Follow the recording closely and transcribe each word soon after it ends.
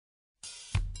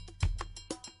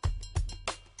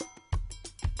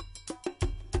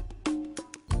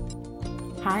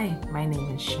Hi, my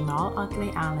name is Chanel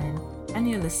Otley Allen, and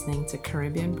you're listening to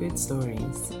Caribbean Boot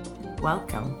Stories.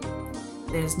 Welcome.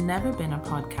 There's never been a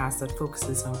podcast that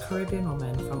focuses on Caribbean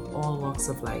women from all walks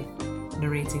of life,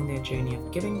 narrating their journey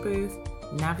of giving birth,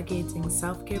 navigating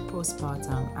self-care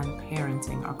postpartum, and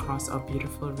parenting across our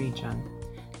beautiful region.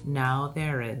 Now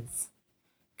there is.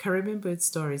 Caribbean Boot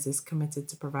Stories is committed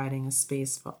to providing a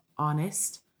space for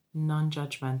honest,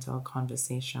 non-judgmental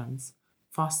conversations,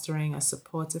 fostering a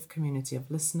supportive community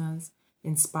of listeners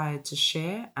inspired to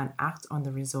share and act on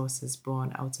the resources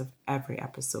born out of every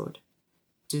episode.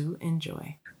 Do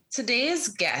enjoy. Today's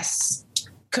guest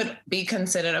could be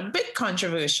considered a bit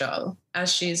controversial,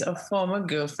 as she's a former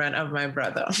girlfriend of my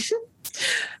brother.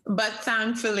 But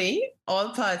thankfully,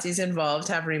 all parties involved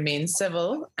have remained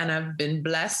civil and I've been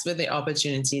blessed with the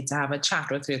opportunity to have a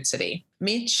chat with her today.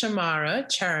 Meet Shamara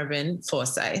Cherubin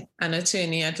Forsyth, an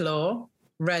attorney at law,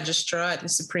 registrar at the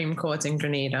Supreme Court in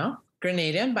Grenada,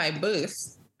 Grenadian by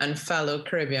birth, and fellow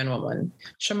Caribbean woman.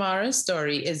 Shamara's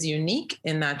story is unique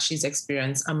in that she's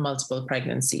experienced a multiple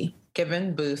pregnancy,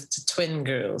 given birth to twin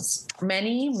girls.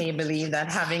 Many may believe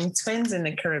that having twins in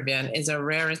the Caribbean is a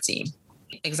rarity.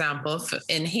 Example,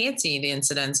 in Haiti, the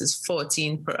incidence is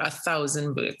 14 per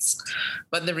 1,000 births.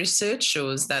 But the research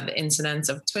shows that the incidence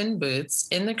of twin births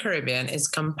in the Caribbean is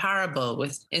comparable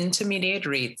with intermediate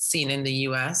rates seen in the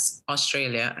US,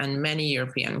 Australia, and many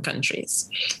European countries.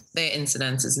 Their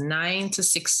incidence is 9 to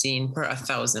 16 per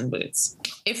 1,000 births.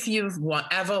 If you've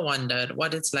ever wondered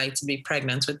what it's like to be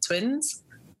pregnant with twins,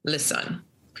 listen.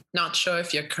 Not sure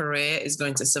if your career is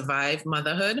going to survive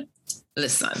motherhood?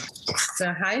 Listen.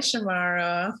 So, hi,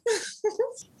 Shamara.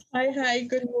 Hi.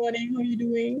 Good morning. How are you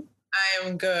doing?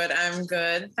 I'm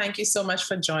good. Thank you so much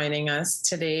for joining us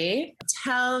today.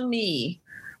 Tell me,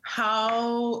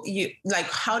 how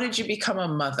did you become a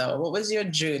mother? What was your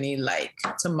journey like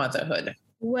to motherhood?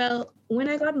 Well, when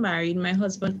I got married, my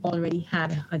husband already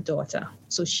had a daughter.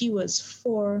 So she was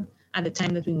 4 at the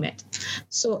time that we met.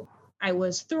 So I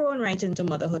was thrown right into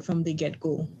motherhood from the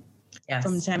get-go. Yes.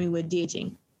 From the time we were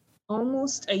dating.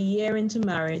 Almost a year into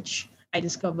marriage, I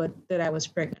discovered that I was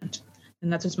pregnant,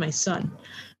 and that was my son.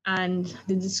 And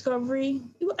the discovery,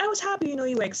 I was happy,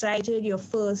 you were excited, your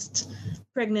first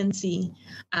pregnancy.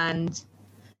 And,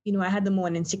 I had the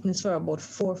morning sickness for about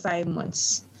 4 or 5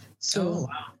 months. So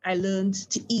I learned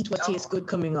to eat what tastes good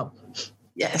coming up.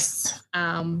 Yes.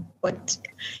 But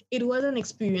it was an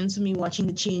experience for me watching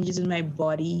the changes in my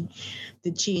body,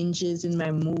 the changes in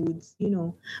my moods,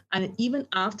 and even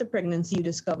after pregnancy, you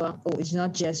discover, it's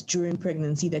not just during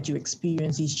pregnancy that you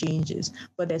experience these changes,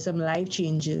 but there's some life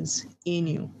changes in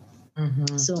you.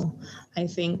 Mm-hmm. So I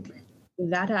think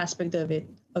that aspect of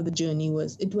the journey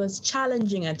was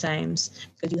challenging at times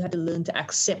because you had to learn to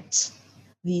accept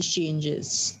these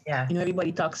changes. Yeah.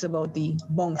 Everybody talks about the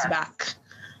bounce back.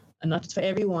 And not for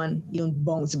everyone, you don't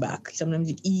bounce back. Sometimes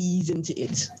you ease into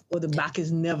it, or the back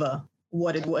is never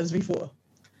what it was before.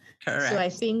 Correct. So I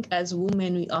think as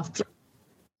women,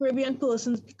 Caribbean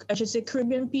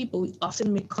people, we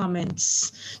often make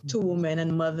comments to women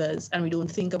and mothers, and we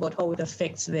don't think about how it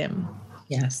affects them.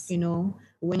 Yes. When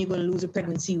you're going to lose a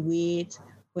pregnancy weight,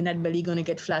 when that belly going to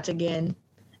get flat again.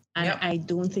 And yep. I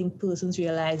don't think persons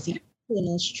realize the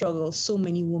internal struggle so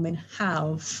many women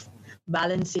have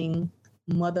balancing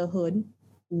motherhood,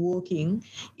 working,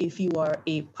 if you are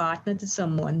a partner to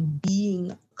someone,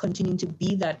 continuing to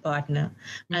be that partner,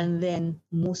 and then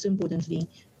most importantly,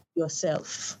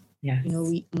 yourself. Yes.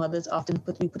 We mothers often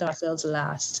put ourselves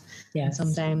last. Yes. And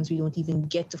sometimes we don't even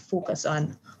get to focus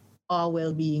on our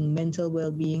well-being, mental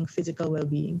well-being, physical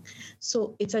well-being.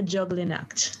 So it's a juggling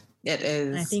act. It is.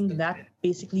 And I think that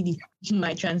basically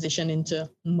my transition into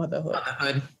motherhood.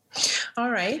 All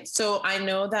right. So I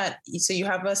know that, you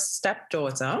have a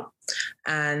stepdaughter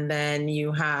and then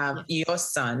you have your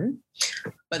son,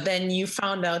 but then you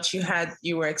found out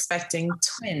you were expecting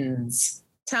twins.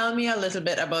 Tell me a little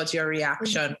bit about your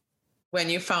reaction when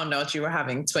you found out you were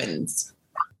having twins.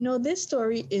 No, this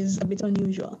story is a bit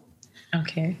unusual.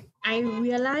 Okay. I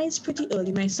realized pretty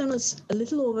early, my son was a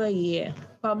little over a year,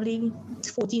 probably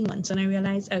 14 months, and I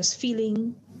realized I was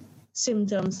feeling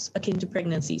symptoms akin to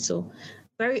pregnancy. So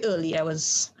very early, I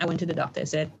went to the doctor. I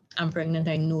said, I'm pregnant.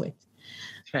 I know it.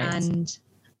 Right. And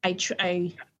I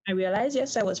realized,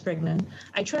 yes, I was pregnant.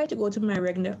 I tried to go to my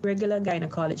regular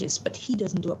gynecologist, but he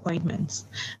doesn't do appointments.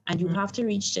 And you have to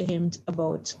reach to him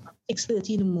about 6:30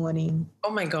 in the morning.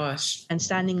 Oh, my gosh. And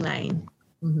standing line.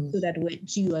 Mm-hmm. So that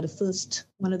you are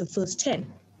one of the first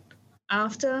 10.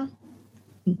 After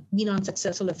being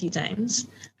unsuccessful a few times,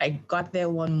 I got there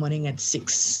one morning at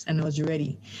 6 and I was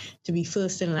ready to be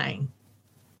first in line.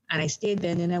 And I stayed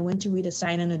there, and then I went to read a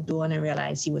sign on the door, and I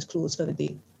realized he was closed for the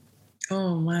day.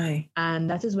 Oh, my. And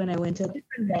that is when I went to a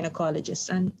different gynecologist,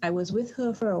 and I was with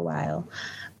her for a while,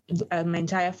 my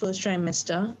entire first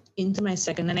trimester into my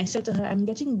second. And I said to her, I'm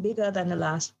getting bigger than the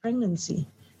last pregnancy.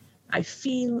 I'm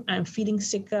feeling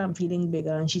sicker, I'm feeling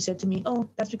bigger. And she said to me, oh,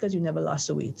 that's because you never lost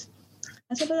the weight.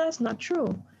 I said, but that's not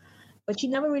true. But she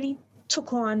never really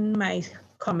took on my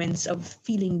comments of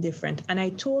feeling different. And I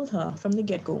told her from the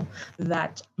get-go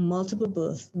that multiple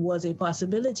birth was a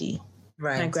possibility.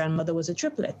 Right. My grandmother was a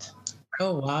triplet.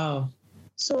 Oh, wow.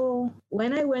 So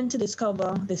when I went to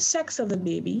discover the sex of the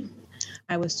baby,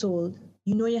 I was told,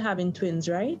 you know you're having twins,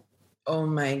 right? Oh,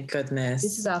 my goodness.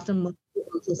 This is after multiple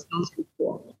ultrasounds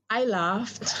before. I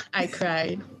laughed. I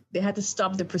cried. They had to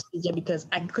stop the procedure because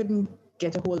I couldn't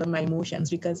get a hold of my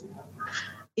emotions because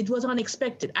it was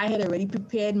unexpected. I had already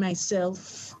prepared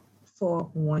myself for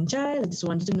one child. I just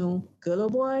wanted to know, girl or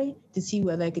boy, to see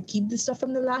whether I could keep the stuff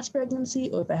from the last pregnancy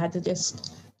or if I had to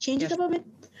just change it up a bit.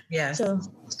 Yes. So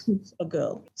it's a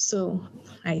girl. So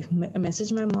I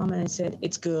messaged my mom and I said,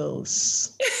 it's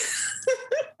girls.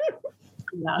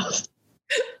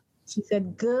 She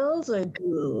said, girls or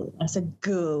girls? I said,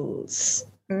 girls.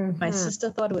 Mm-hmm. My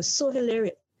sister thought it was so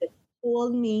hilarious. She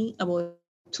told me about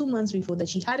 2 months before that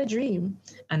she had a dream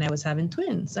and I was having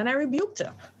twins. And I rebuked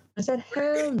her. I said,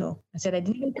 hell no. I said, I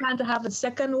didn't even plan to have a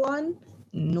second one.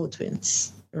 No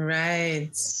twins. Right.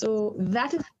 So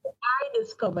that is how I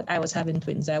discovered I was having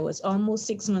twins. I was almost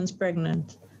 6 months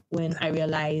pregnant when I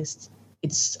realized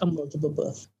it's a multiple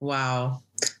birth. Wow.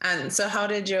 And so how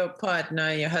did your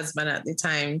partner, your husband at the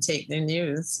time, take the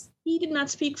news? He did not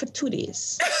speak for 2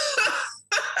 days.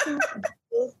 He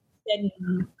said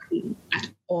nothing at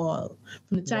all.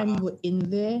 From the time we were in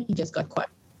there, he just got quiet.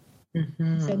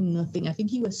 Mm-hmm. He said nothing. I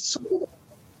think he was so...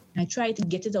 I tried to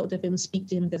get it out of him, speak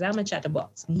to him, because I'm a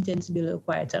chatterbox, and he tends to be a little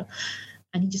quieter.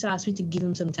 And he just asked me to give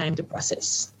him some time to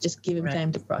process. Just give him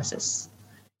time to process.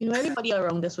 You know, everybody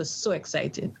around us was so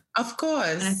excited. Of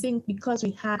course. And I think because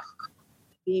we had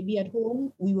a baby at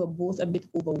home, we were both a bit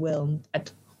overwhelmed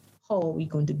at how are we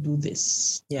going to do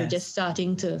this. Yes. We're just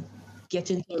starting to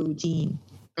get into a routine.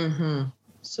 Mm-hmm.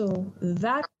 So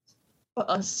that, for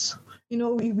us, you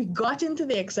know, we got into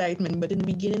the excitement, but in the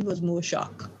beginning it was more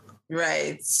shock.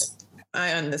 Right.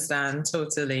 I understand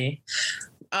totally.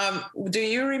 Do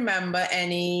you remember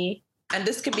any, and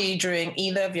this could be during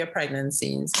either of your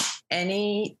pregnancies,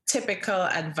 any typical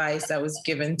advice that was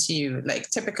given to you, like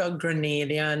typical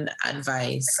Grenadian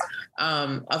advice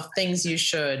of things you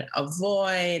should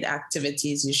avoid,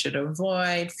 activities you should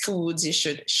avoid, foods you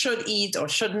should eat or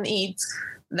shouldn't eat?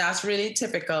 That's really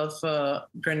typical for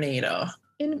Grenada.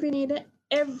 In Grenada,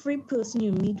 every person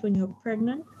you meet when you're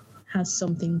pregnant has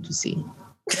something to say,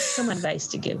 some advice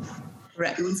to give.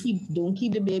 Right. Don't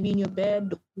keep the baby in your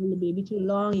bed. Don't hold the baby too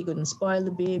long. You're going to spoil the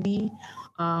baby.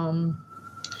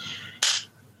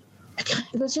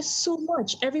 It was just so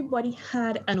much. Everybody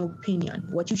had an opinion.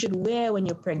 What you should wear when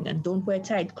you're pregnant. Don't wear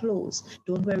tight clothes.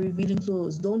 Don't wear revealing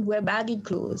clothes. Don't wear baggy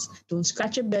clothes. Don't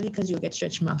scratch your belly because you'll get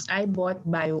stretch marks. I bought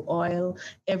bio oil,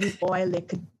 every oil there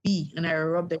could be, and I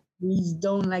rubbed the grease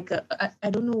down like I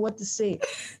don't know what to say.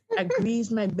 I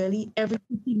greased my belly every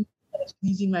 15 minutes. I was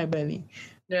greasing my belly.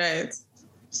 Right.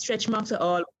 Stretch marks are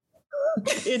all.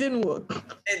 It didn't work.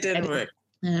 It didn't work.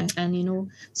 And you know,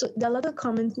 so there are a lot of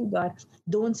comments we got.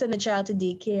 Don't send a child to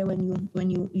daycare when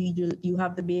you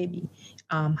have the baby.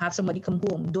 Have somebody come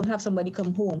home. Don't have somebody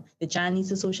come home. The child needs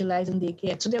to socialize in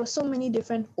daycare. So there were so many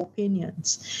different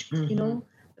opinions, you know,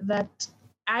 that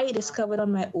I discovered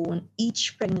on my own.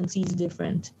 Each pregnancy is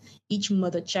different. Each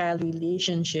mother-child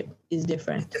relationship is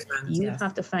different. You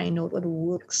have to find out what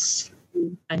works for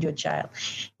you and your child.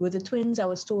 With the twins, I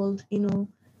was told, you know,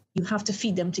 you have to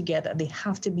feed them together. They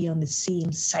have to be on the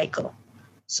same cycle.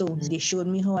 So they showed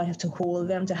me how I have to hold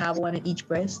them to have one at each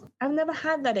breast. I've never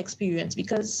had that experience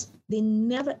because they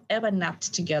never ever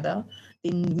napped together.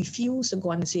 They refused to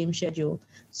go on the same schedule.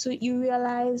 So you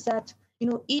realize that, you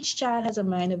know, each child has a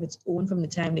mind of its own from the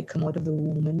time they come out of the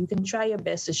womb, and you can try your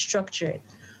best to structure it.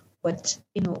 But,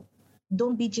 you know,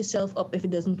 don't beat yourself up if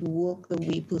it doesn't work the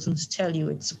way persons tell you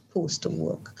it's supposed to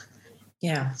work.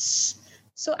 Yeah.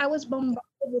 So I was bombarded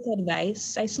with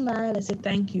advice. I smiled. I said,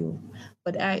 thank you.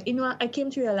 But I came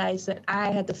to realize that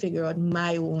I had to figure out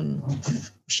my own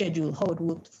schedule, how it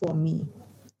worked for me.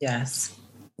 Yes.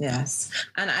 Yes.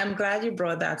 And I'm glad you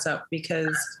brought that up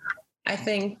because I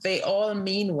think they all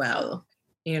mean well,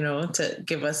 you know, to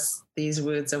give us these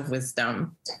words of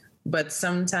wisdom. But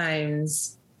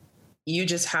sometimes you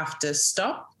just have to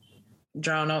stop,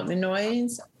 drown out the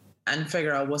noise, and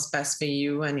figure out what's best for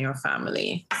you and your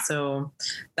family. So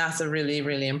that's a really,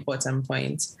 really important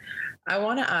point. I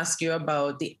want to ask you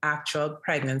about the actual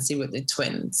pregnancy with the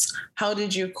twins. How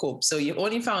did you cope? So you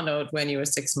only found out when you were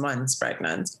 6 months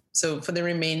pregnant. So for the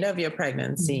remainder of your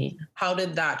pregnancy, how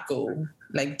did that go?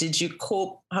 Like, did you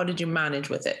cope? How did you manage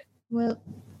with it? Well,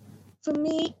 for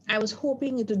me, I was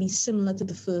hoping it would be similar to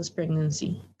the first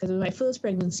pregnancy. Because with my first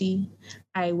pregnancy,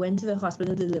 I went to the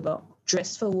hospital to deliver,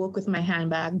 dressed for work with my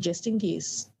handbag, just in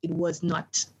case it was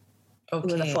not. Okay.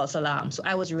 It was a false alarm. So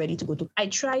I was ready to go to. I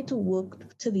tried to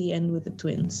work to the end with the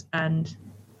twins, and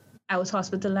I was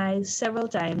hospitalized several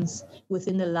times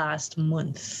within the last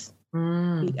month.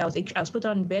 I was put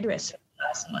on bed rest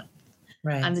last month.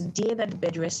 Right. And the day that the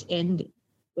bed rest ended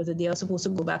was the day I was supposed to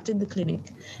go back to the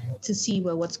clinic to see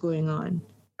what's going on.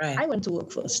 Right. I went to work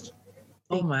first.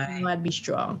 Oh my! I'd be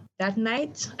strong. That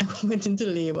night, I went into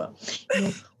labor.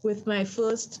 With my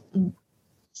first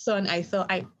son, I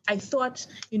thought,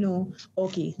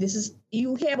 okay, this is,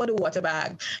 you hear about the water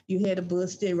bag, you hear the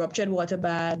birthday ruptured water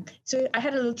bag. So I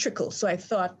had a little trickle. So I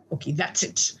thought, okay, that's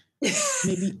it.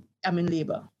 Maybe I'm in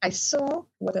labor. I saw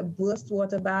what a burst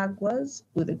water bag was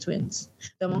with the twins.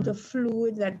 The amount of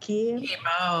fluid that came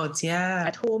out, yeah.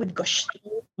 At home, it gushed.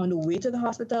 On the way to the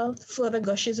hospital, further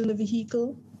gushes in the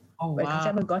vehicle. Oh, wow. By the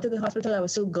time I got to the hospital, I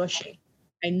was still gushing.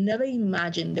 I never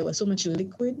imagined there was so much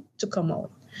liquid to come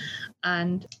out.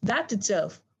 And that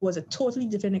itself was a totally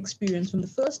different experience from the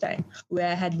first time where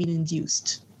I had been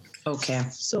induced. Okay.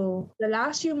 So the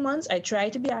last few months, I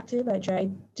tried to be active. I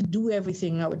tried to do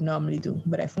everything I would normally do,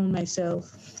 but I found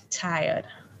myself tired,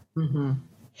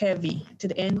 heavy. To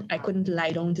the end, I couldn't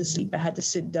lie down to sleep. I had to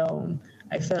sit down.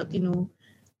 I felt,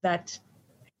 that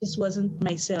this wasn't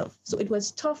myself. So it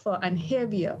was tougher and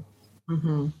heavier.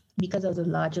 Because of the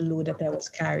larger load that I was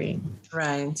carrying.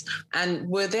 Right. And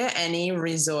were there any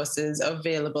resources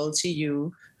available to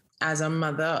you as a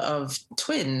mother of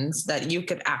twins that you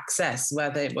could access,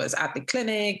 whether it was at the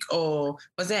clinic, or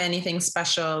was there anything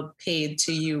special paid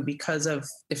to you because of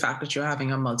the fact that you're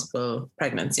having a multiple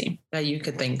pregnancy that you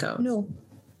could think of? No.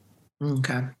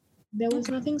 Okay. There was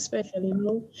nothing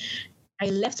special, I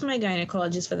left my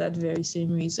gynecologist for that very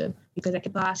same reason, because I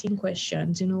kept asking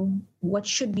questions, what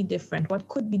should be different? What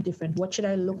could be different? What should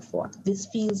I look for? This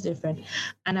feels different.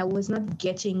 And I was not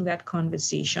getting that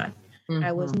conversation.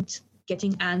 I wasn't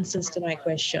getting answers to my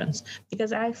questions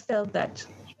because I felt that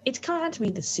it can't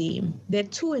be the same. There are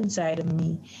two inside of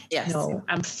me. Yes.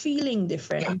 I'm feeling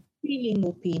different. I'm feeling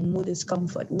more pain, more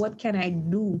discomfort. What can I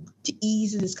do to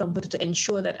ease the discomfort, to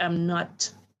ensure that I'm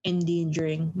not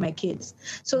endangering my kids?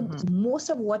 So most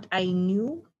of what I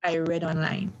knew, I read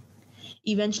online.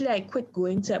 Eventually, I quit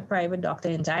going to a private doctor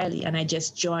entirely, and I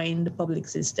just joined the public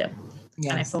system.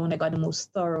 Yes. And I found I got the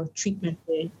most thorough treatment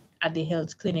at the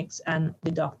health clinics and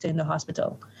the doctor in the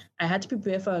hospital. I had to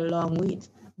prepare for a long wait,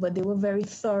 but they were very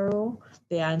thorough.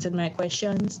 They answered my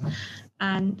questions,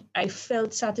 and I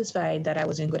felt satisfied that I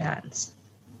was in good hands.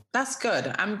 That's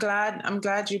good. I'm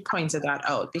glad you pointed that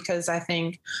out, because I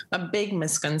think a big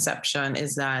misconception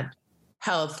is that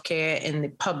healthcare in the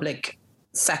public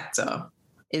sector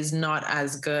is not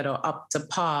as good or up to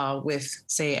par with,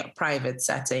 say, a private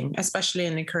setting, especially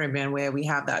in the Caribbean, where we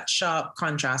have that sharp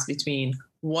contrast between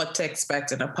what to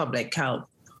expect in a public health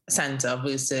center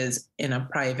versus in a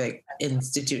private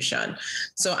institution.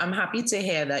 So I'm happy to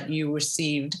hear that you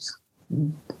received,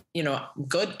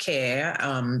 good care,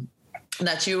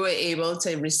 that you were able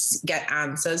to get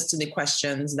answers to the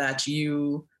questions that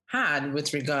you had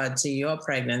with regard to your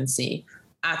pregnancy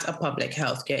at a public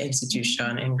healthcare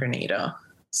institution in Grenada,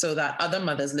 so that other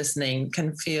mothers listening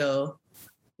can feel,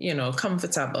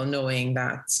 comfortable knowing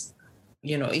that,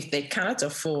 if they cannot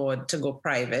afford to go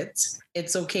private,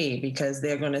 it's okay, because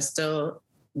they're going to still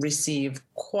receive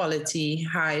quality,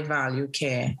 high value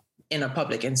care in a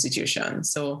public institution.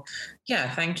 So,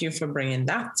 yeah, thank you for bringing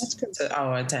that to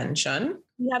our attention.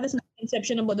 We have this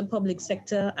misconception about the public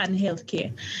sector and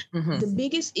healthcare. The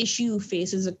biggest issue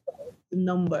faces the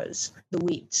numbers, the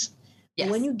weight. Yes.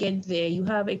 When you get there, you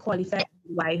have a qualified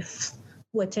wife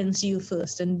who attends to you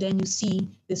first, and then you see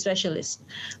the specialist.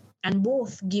 And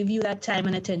both give you that time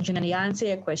and attention, and they answer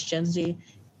your questions. The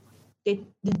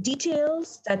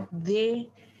details that the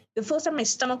first time my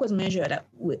stomach was measured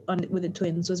with the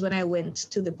twins was when I went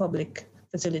to the public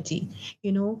facility.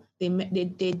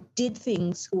 They did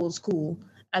things old school,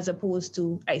 as opposed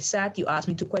to I sat, you asked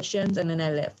me 2 questions, and then I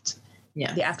left.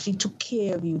 Yeah. They actually took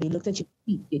care of you. They looked at your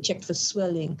feet. They checked for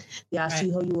swelling. They asked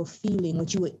you how you were feeling,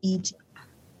 what you were eating.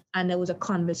 and there was a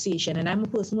conversation. And I'm a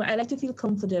person where I like to feel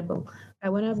comfortable.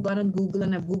 When I've gone on Google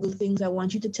and I've Googled things, I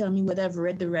want you to tell me whether I've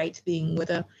read the right thing,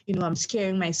 whether, I'm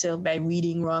scaring myself by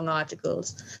reading wrong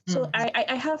articles. So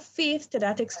I have faith to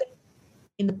that extent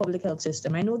in the public health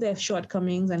system. I know there are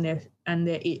shortcomings and there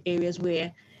are areas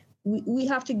where we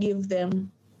have to give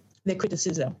them their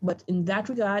criticism. But in that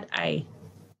regard, I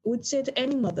would say to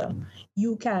any mother,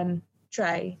 you can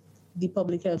try the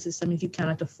public health system if you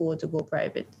cannot afford to go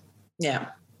private. Yeah.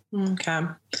 Okay.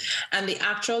 And the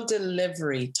actual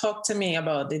delivery, talk to me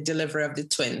about the delivery of the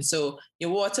twins. So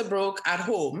your water broke at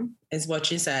home is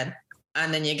what you said,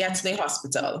 and then you get to the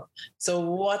hospital. So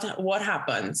what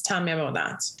happens? Tell me about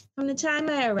that. From the time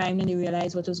I arrived and they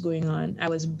realized what was going on, I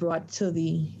was brought to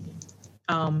the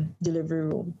delivery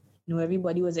room.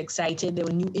 Everybody was excited. There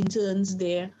were new interns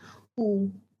there who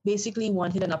basically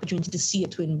wanted an opportunity to see a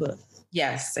twin birth.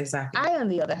 Yes, exactly. I, on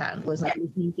the other hand, was not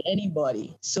listening to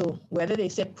anybody. So whether they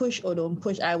said push or don't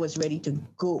push, I was ready to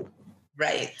go.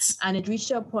 Right. And it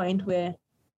reached a point where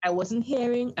I wasn't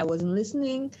hearing, I wasn't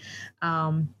listening.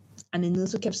 And the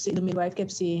nurse the midwife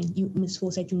kept saying, Miss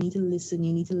Forsyth, you need to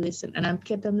listen. And I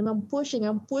kept telling them, I'm pushing,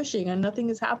 and nothing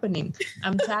is happening.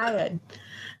 I'm tired.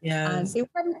 Yeah. And it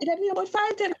had been about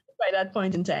 5-10 minutes by that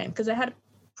point in time, because I had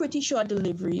pretty short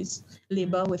deliveries,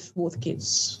 labor with both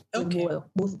kids. Okay.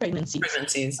 Both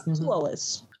pregnancies. 2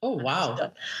 hours. Oh,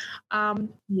 wow.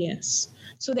 Yes.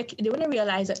 So they when I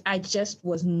realized that I just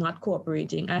was not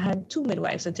cooperating, I had 2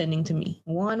 midwives attending to me.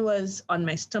 One was on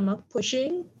my stomach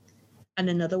pushing, and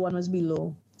another one was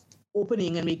below,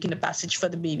 opening and making the passage for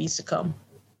the babies to come.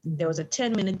 There was a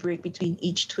 10-minute break between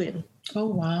each twin. Oh,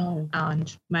 wow.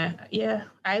 And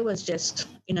I was just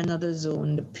in another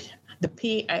zone. The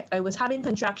pain, I was having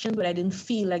contractions, but I didn't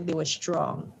feel like they were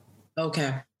strong.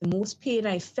 Okay. The most pain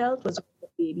I felt was when the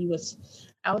baby was,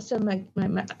 I was telling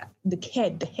the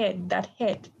head. That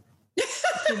head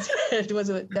was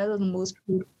the most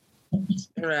painful.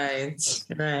 Right.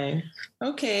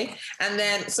 Okay. And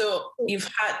then, so you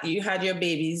had your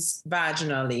babies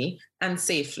vaginally and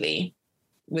safely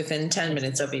within 10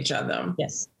 minutes of each other.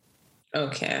 Yes.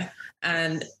 Okay.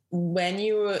 And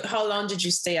how long did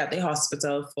you stay at the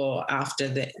hospital for after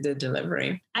the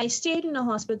delivery? I stayed in the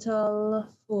hospital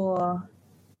for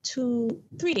 3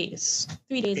 days.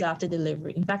 3 days after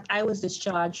delivery. In fact, I was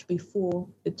discharged before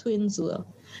the twins were,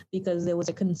 because there was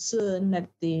a concern that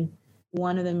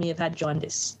one of them may have had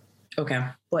jaundice. Okay.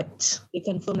 But they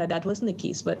confirmed that wasn't the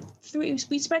case. But we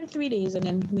spent 3 days and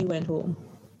then we went home.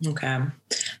 Okay.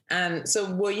 And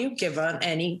so were you given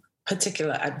any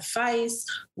particular advice?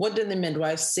 What did the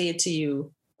midwife say to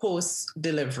you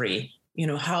post-delivery?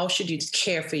 How should you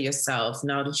care for yourself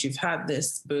now that you've had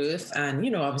this birth and,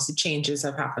 obviously changes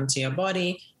have happened to your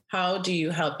body? How do you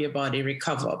help your body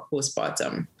recover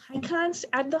postpartum?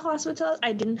 At the hospital,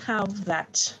 I didn't have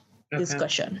that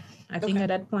discussion. I think at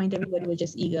that point, everybody was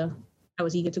just eager. I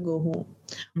was eager to go home.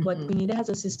 Mm-hmm. But Grenada has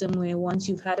a system where once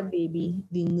you've had a baby,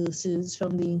 the nurses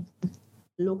from the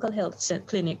local health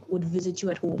clinic would visit you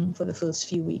at home for the first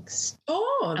few weeks.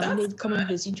 Oh, that's they'd come and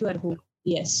visit you at home.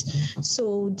 Yes.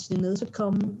 So the nurse would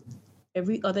come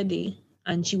every other day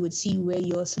and she would see where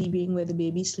you're sleeping, where the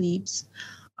baby sleeps.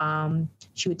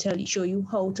 She would show you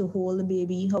how to hold the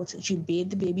baby, she'd bathe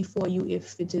the baby for you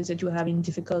if it is that you're having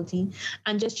difficulty,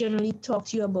 and just generally talk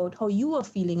to you about how you are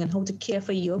feeling and how to care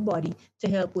for your body to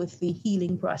help with the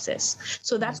healing process.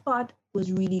 So that part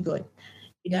was really good.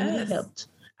 It really helped.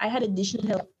 I had additional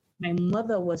help. My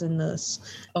mother was a nurse.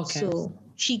 Okay. So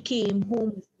she came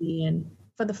home with me, and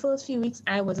for the first few weeks,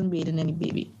 I wasn't bathing any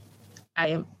baby.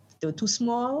 They were too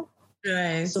small.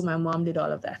 Right. So my mom did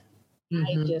all of that.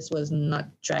 Mm-hmm. I just was not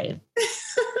trying.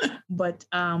 But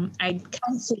I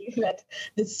can say that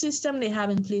the system they have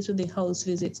in place with the house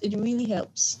visits, it really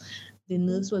helps. The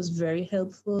nurse was very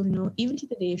helpful. Even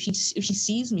today, if she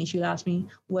sees me, she'll ask me,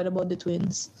 "What about the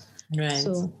twins?" Right.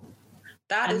 So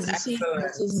that is excellent.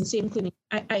 It's in the same clinic.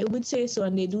 I would say so,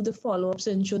 and they do the follow-ups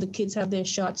and ensure the kids have their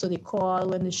shots. So they call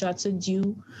when the shots are due,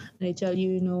 and they tell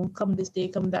you, come this day,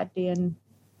 come that day, and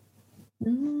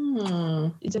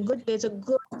there's a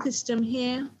good system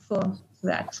here for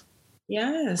that.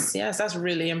 Yes, that's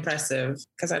really impressive,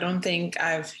 because I don't think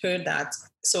I've heard that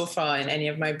so far in any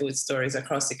of my boot stories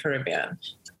across the Caribbean.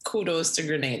 Kudos to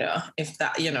Grenada. If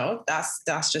that,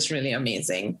 that's just really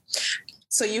amazing.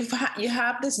 So you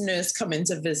have this nurse come in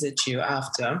to visit you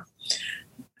after,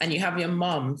 and you have your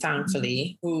mom,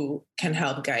 thankfully, who can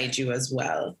help guide you as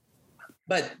well.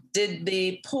 But did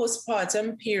the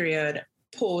postpartum period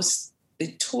post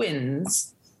the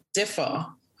twins differ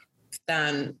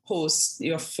than post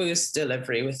your first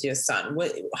delivery with your son?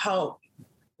 How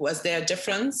was there a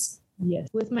difference? Yes.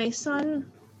 With my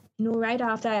son, Right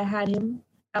after I had him,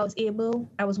 I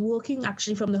was working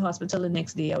actually from the hospital the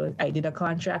next day. I did a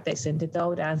contract, I sent it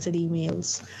out, I answered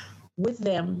emails. With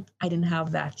them, I didn't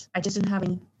have that. I just didn't have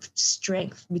any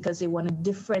strength because they were on a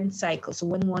different cycle. So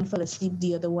when one fell asleep,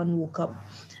 the other one woke up.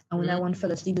 And when that one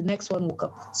fell asleep, the next one woke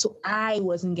up. So I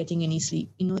wasn't getting any sleep.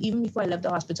 Even before I left the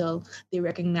hospital, they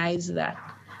recognized that.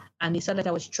 And they said that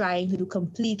I was trying to do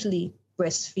completely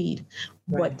breastfeed,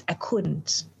 but I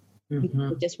couldn't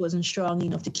because I just wasn't strong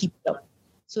enough to keep it up.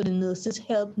 So the nurses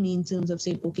helped me in terms of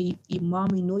saying, okay, mom,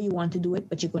 we know you want to do it,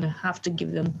 but you're going to have to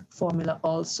give them formula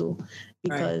also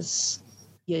because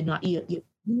you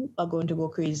are going to go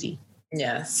crazy.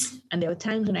 Yes. And there were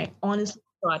times when I honestly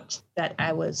thought that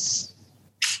I was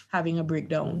having a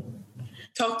breakdown.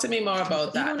 Talk to me more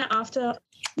about that. After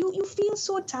you feel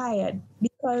so tired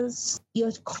because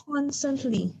you're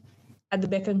constantly at the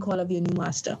beck and call of your new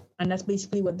master. And that's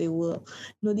basically what they were.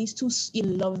 These two, you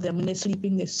love them. When they're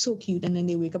sleeping, they're so cute. And then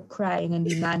they wake up crying and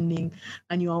demanding.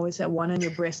 And you always have one on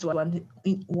your breast, one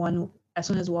as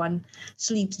soon as one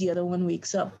sleeps, the other one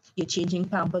wakes up. You're changing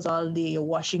Pampers all day. You're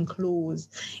washing clothes.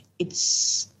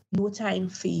 It's no time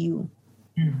for you.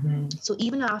 So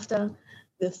even after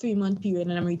the 3-month period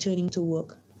and I'm returning to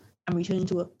work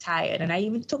tired. And I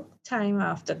even took time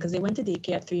after because they went to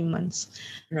daycare at 3 months.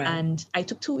 Right. And I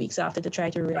took 2 weeks after to try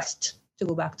to rest to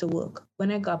go back to work.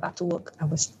 When I got back to work, I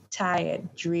was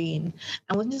tired, drained.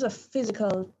 And it wasn't just a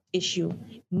physical issue.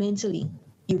 Mentally,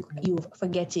 you're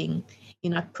forgetting.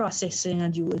 You're not processing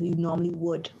as you normally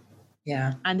would.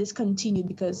 Yeah. And this continued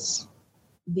because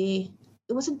it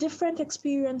was a different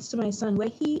experience to my son where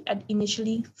he had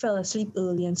initially fell asleep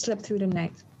early and slept through the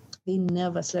night. They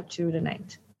never slept through the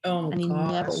night. Oh, and they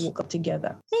gosh. never woke up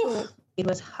together. So it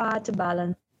was hard to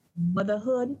balance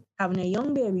motherhood, having a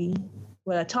young baby,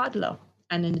 a toddler,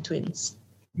 and then the twins.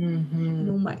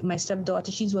 My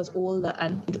stepdaughter, she was older,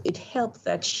 and it helped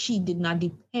that she did not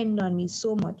depend on me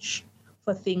so much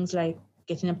for things like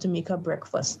getting up to make her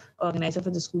breakfast, organize her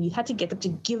for the school. You had to get up to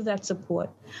give that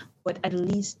support, but at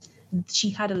least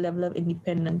she had a level of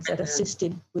independence that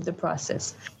assisted with the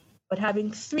process. But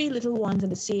having 3 little ones at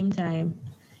the same time,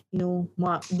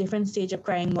 different stage of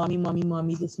crying, mommy, mommy,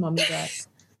 mommy, this, mommy, that.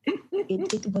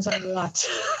 It was a lot.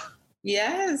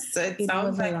 Yes, it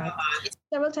sounds like a lot.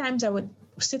 Several times I would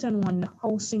sit and wonder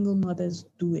how single mothers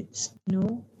do it,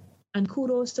 And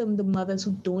kudos to the mothers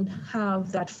who don't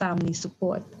have that family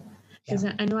support. Because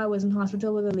I know I was in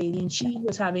hospital with a lady and she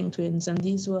was having twins and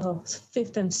these were her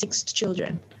 5th and 6th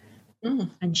children.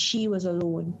 And she was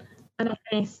alone. And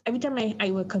every time I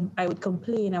would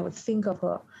complain, I would think of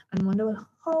her and wonder,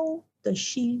 how does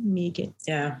she make it?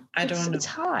 Yeah, I don't know. It's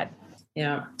hard.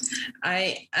 Yeah.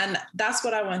 And that's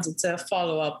what I wanted to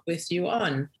follow up with you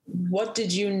on. What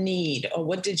did you need or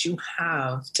what did you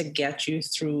have to get you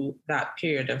through that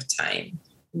period of time?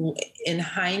 In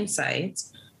hindsight,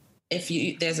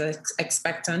 if there's an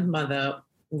expectant mother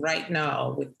right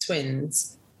now with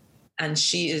twins and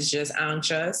she is just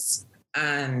anxious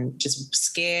and just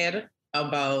scared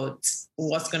about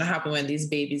what's going to happen when these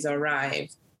babies arrive,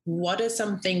 what are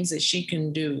some things that she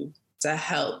can do to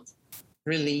help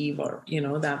relieve or,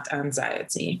 that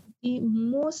anxiety? The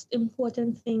most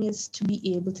important thing is to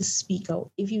be able to speak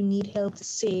out. If you need help, to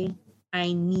say,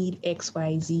 I need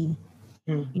XYZ.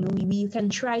 You can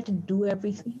try to do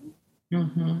everything,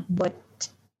 but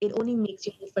it only makes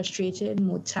you more frustrated,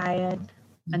 more tired,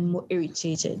 and more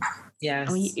irritated. Yes.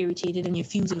 And when you're irritated and your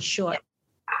fuse is short,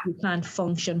 you can't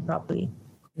function properly.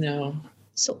 No.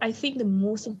 So I think the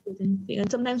most important thing,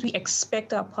 and sometimes we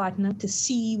expect our partner to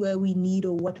see where we need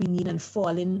or what we need and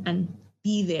fall in and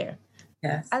be there.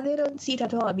 Yes. And they don't see it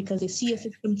at all because they see us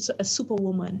as a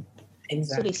superwoman.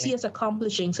 Exactly. So they see us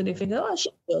accomplishing, so they figure, oh,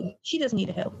 she's good. She doesn't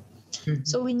need help.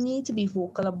 So we need to be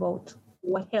vocal about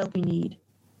what help we need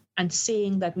and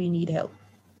saying that we need help.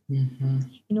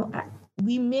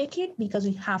 We make it because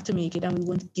we have to make it and we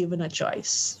weren't given a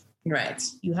choice. Right.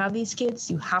 You have these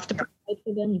kids, you have to provide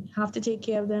for them, you have to take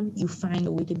care of them, you find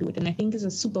a way to do it. And I think it's a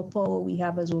superpower we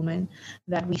have as women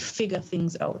that we figure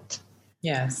things out.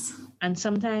 Yes. And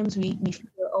sometimes we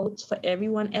figure out for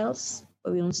everyone else,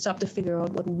 but we don't stop to figure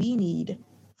out what we need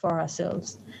for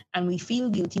ourselves. And we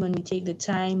feel guilty when we take the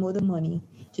time or the money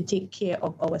to take care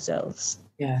of ourselves.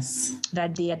 Yes.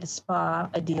 That day at the spa,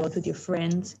 a day out with your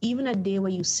friends, even a day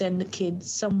where you send the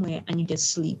kids somewhere and you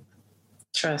just sleep.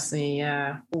 Trust me,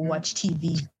 yeah. Or watch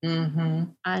TV.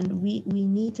 And we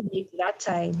need to make that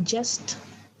time just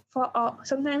for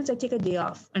sometimes I take a day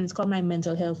off and it's called my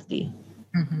mental health day.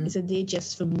 It's a day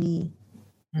just for me,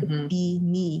 to be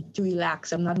me, to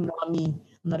relax. I'm not mommy,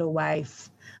 I'm not a wife,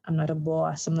 I'm not a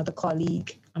boss, I'm not a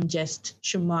colleague. I'm just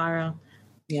Shamara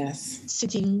Yes.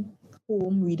 sitting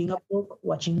home, reading a book,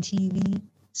 watching TV,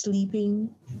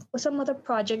 sleeping, or some other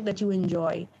project that you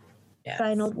enjoy. Yes.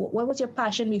 Find out what was your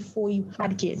passion before you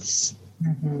had kids.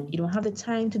 You don't have the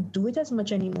time to do it as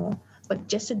much anymore, but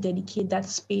just to dedicate that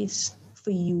space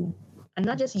for you. And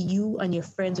not just you and your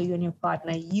friends or you and your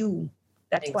partner, you,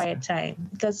 that quiet time.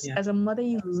 Because as a mother,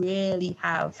 you rarely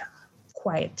have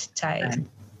quiet time.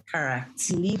 Correct.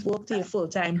 You leave work to your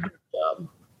full-time job.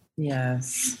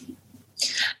 Yes.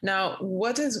 Now,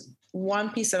 what is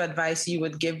one piece of advice you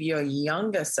would give your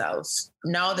younger self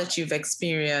now that you've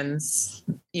experienced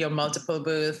your multiple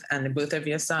birth and the birth of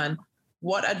your son?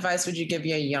 What advice would you give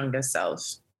your younger self?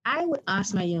 I would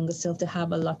ask my younger self to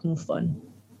have a lot more fun.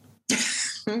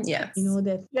 Yes. You know,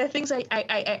 there are things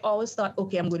I always thought,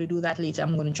 okay, I'm going to do that later.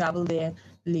 I'm going to travel there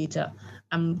later.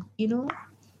 You know,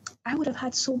 I would have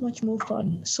had so much more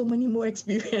fun, so many more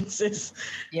experiences.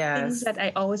 Yes. Things that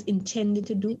I always intended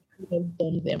to do, I would have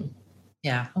done them.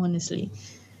 Yeah. Honestly.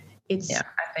 I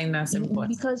think that's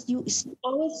important. Because you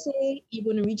always say you're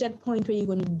going to reach that point where you're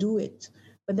going to do it.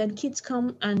 But then kids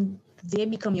come and they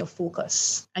become your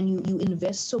focus. And you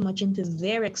invest so much into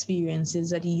their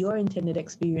experiences that your intended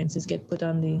experiences get put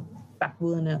on the back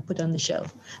burner, put on the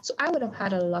shelf. So I would have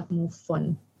had a lot more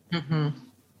fun. Mm-hmm.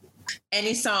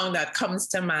 Any song that comes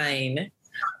to mind?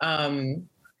 Can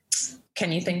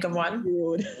you think of one?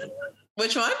 Road.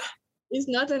 Which one? It's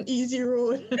not an easy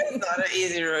road. It's not an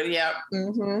easy road. Yeah.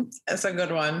 Mm-hmm. That's a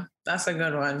good one.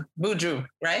 Buju,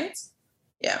 right?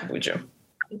 Yeah, Buju.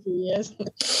 Yes.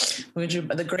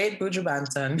 Buju, the great Buju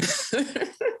Banton.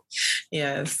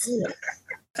 Yes. Yeah.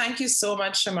 Thank you so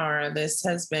much, Shamara. This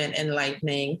has been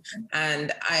enlightening.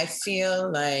 And I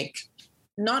feel like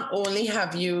not only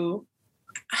have you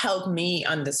helped me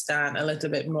understand a little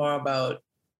bit more about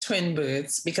twin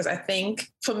births, because I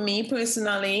think for me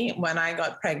personally, when I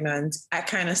got pregnant, I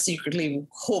kind of secretly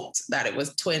hoped that it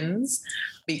was twins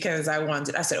because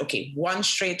I said, okay, one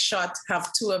straight shot,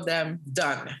 have two of them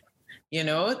done. You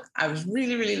know, I was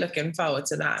really, really looking forward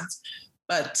to that.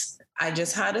 But I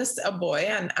just had a boy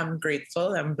and I'm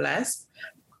grateful and blessed.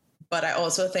 But I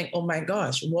also think, oh my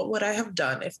gosh, what would I have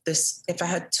done if I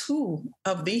had two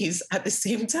of these at the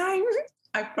same time?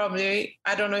 I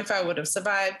don't know if I would have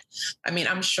survived. I mean,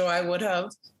 I'm sure I would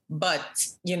have, but,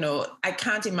 you know, I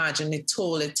can't imagine the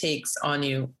toll it takes on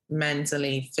you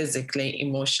mentally, physically,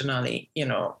 emotionally, you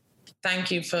know.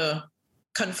 Thank you for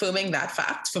confirming that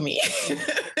fact for me.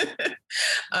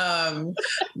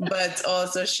 But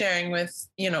also sharing with,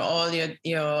 you know, all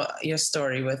your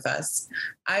story with us.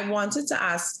 I wanted to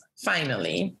ask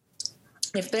finally,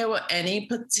 if there were any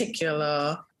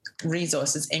particular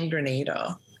resources in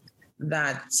Grenada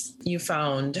that you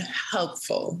found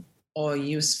helpful or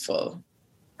useful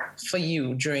for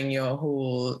you during your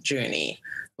whole journey,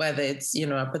 whether it's, you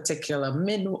know, a particular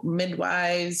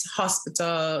midwives,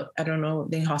 hospital, I don't know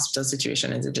the hospital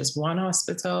situation. Is it just one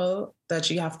hospital that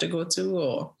you have to go to,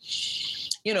 or,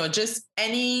 you know, just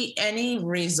any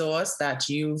resource that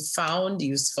you found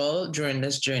useful during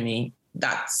this journey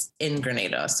that's in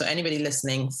Grenada? So anybody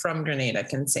listening from Grenada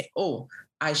can say, oh,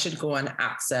 I should go and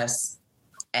access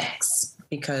X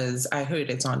because I heard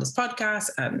it's on this podcast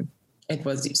and it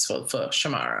was useful for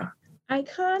Shamara. I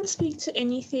can't speak to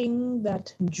anything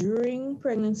that during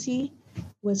pregnancy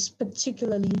was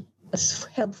particularly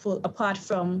helpful apart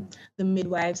from the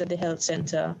midwives at the health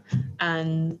center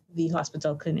and the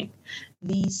hospital clinic.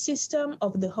 The system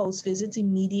of the house visits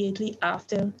immediately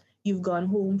after you've gone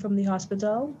home from the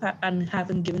hospital and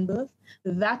haven't given birth,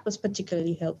 that was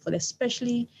particularly helpful,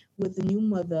 especially with the new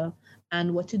mother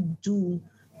and what to do.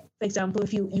 For example,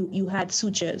 if you had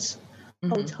sutures,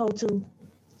 mm-hmm. how to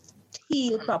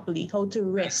heal properly, how to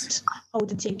rest, how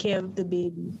to take care of the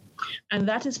baby. And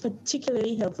that is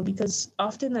particularly helpful because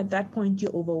often at that point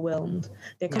you're overwhelmed.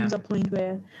 There comes a point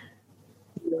where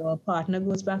your partner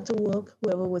goes back to work,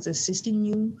 whoever was assisting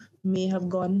you may have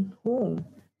gone home,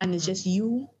 and it's just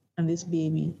you and this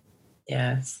baby.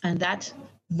 Yes. And that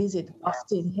visit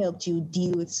often helped you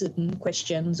deal with certain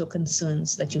questions or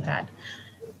concerns that you had.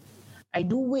 I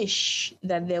do wish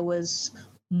that there was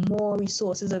more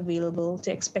resources available to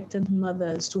expectant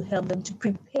mothers to help them to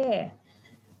prepare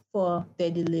for their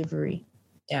delivery.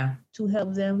 Yeah. To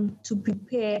help them to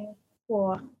prepare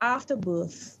for after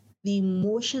birth, the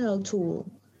emotional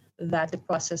toll that the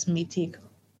process may take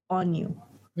on you.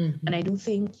 Mm-hmm. And I do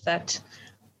think that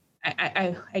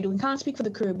I can't speak for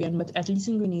the Caribbean, but at least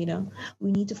in Grenada,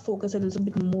 we need to focus a little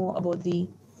bit more about the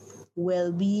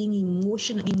well-being,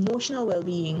 emotional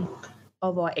well-being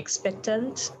of our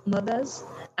expectant mothers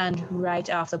and right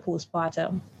after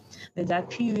postpartum. That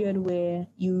period where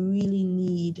you really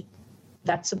need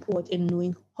that support in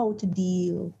knowing how to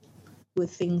deal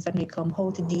with things that may come,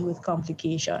 how to deal with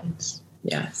complications.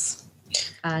 Yes.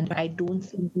 And I don't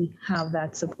think we have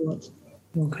that support.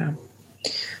 Okay.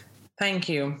 Thank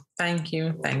you.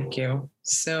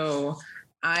 So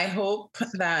I hope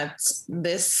that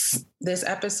this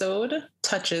episode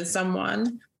touches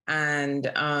someone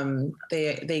and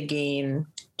they gain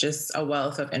just a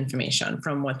wealth of information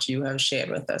from what you have shared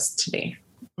with us today.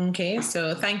 Okay,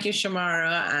 so thank you,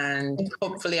 Shamara, and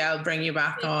hopefully I'll bring you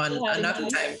back on another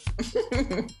time.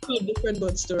 A different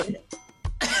bird story.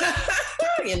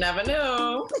 You never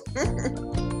know.